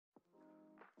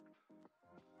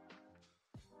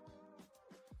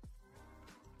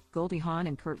Goldie Hawn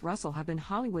and Kurt Russell have been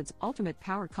Hollywood's ultimate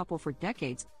power couple for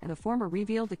decades, and the former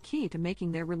revealed the key to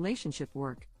making their relationship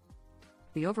work.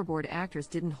 The overboard actress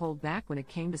didn't hold back when it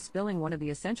came to spilling one of the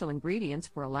essential ingredients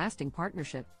for a lasting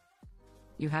partnership.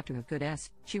 "You have to have good S,"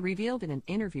 she revealed in an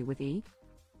interview with E!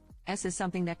 S is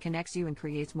something that connects you and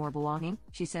creates more belonging,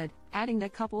 she said, adding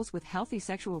that couples with healthy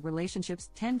sexual relationships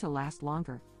tend to last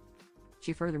longer.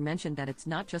 She further mentioned that it's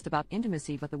not just about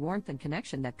intimacy but the warmth and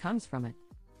connection that comes from it.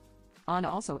 Hawn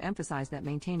also emphasized that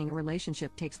maintaining a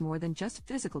relationship takes more than just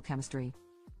physical chemistry.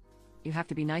 "You have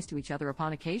to be nice to each other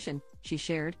upon occasion," she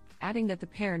shared, adding that the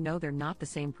pair know they're not the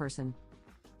same person.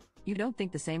 "You don't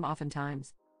think the same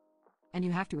oftentimes. And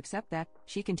you have to accept that,"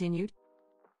 she continued.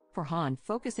 For Hawn,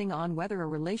 focusing on whether a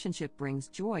relationship brings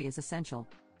joy is essential.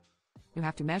 "You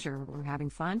have to measure, we're having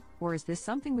fun, or is this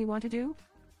something we want to do?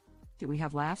 Do we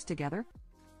have laughs together?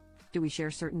 Do we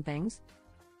share certain things?"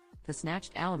 The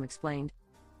snatched alum explained.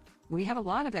 "We have a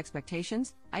lot of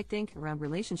expectations, I think, around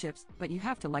relationships, but you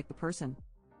have to like the person.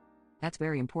 That's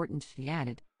very important," she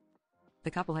added.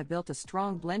 The couple have built a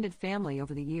strong blended family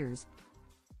over the years.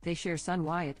 They share son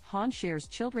Wyatt. Hawn shares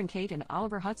children Kate and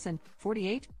Oliver Hudson,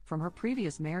 48, from her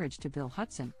previous marriage to Bill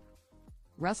Hudson.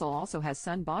 Russell also has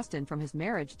son Boston from his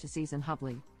marriage to Susan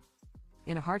Hubley.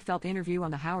 In a heartfelt interview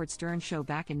on The Howard Stern Show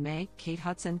back in May, Kate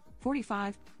Hudson,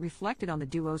 45, reflected on the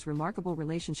duo's remarkable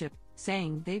relationship,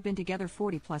 saying they've been together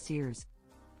 40-plus years.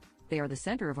 "They are the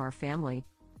center of our family."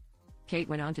 Kate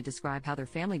went on to describe how their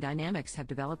family dynamics have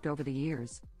developed over the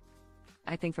years.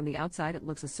 "I think from the outside it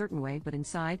looks a certain way, but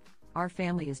inside, our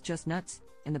family is just nuts,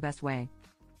 in the best way.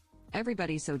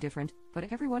 Everybody's so different,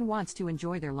 but everyone wants to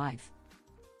enjoy their life.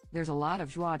 There's a lot of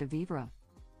joie de vivre.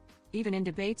 Even in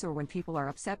debates or when people are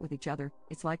upset with each other,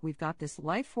 it's like we've got this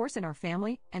life force in our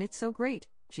family, and it's so great,"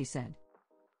 she said.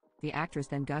 The actress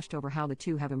then gushed over how the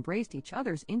two have embraced each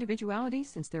other's individuality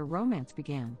since their romance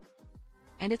began.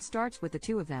 "And it starts with the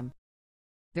two of them.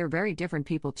 They're very different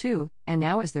people too, and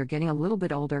now as they're getting a little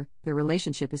bit older, their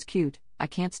relationship is cute. I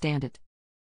can't stand it.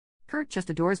 Kurt just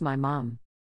adores my mom.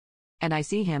 And I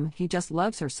see him, he just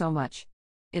loves her so much.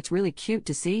 It's really cute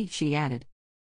to see," she added.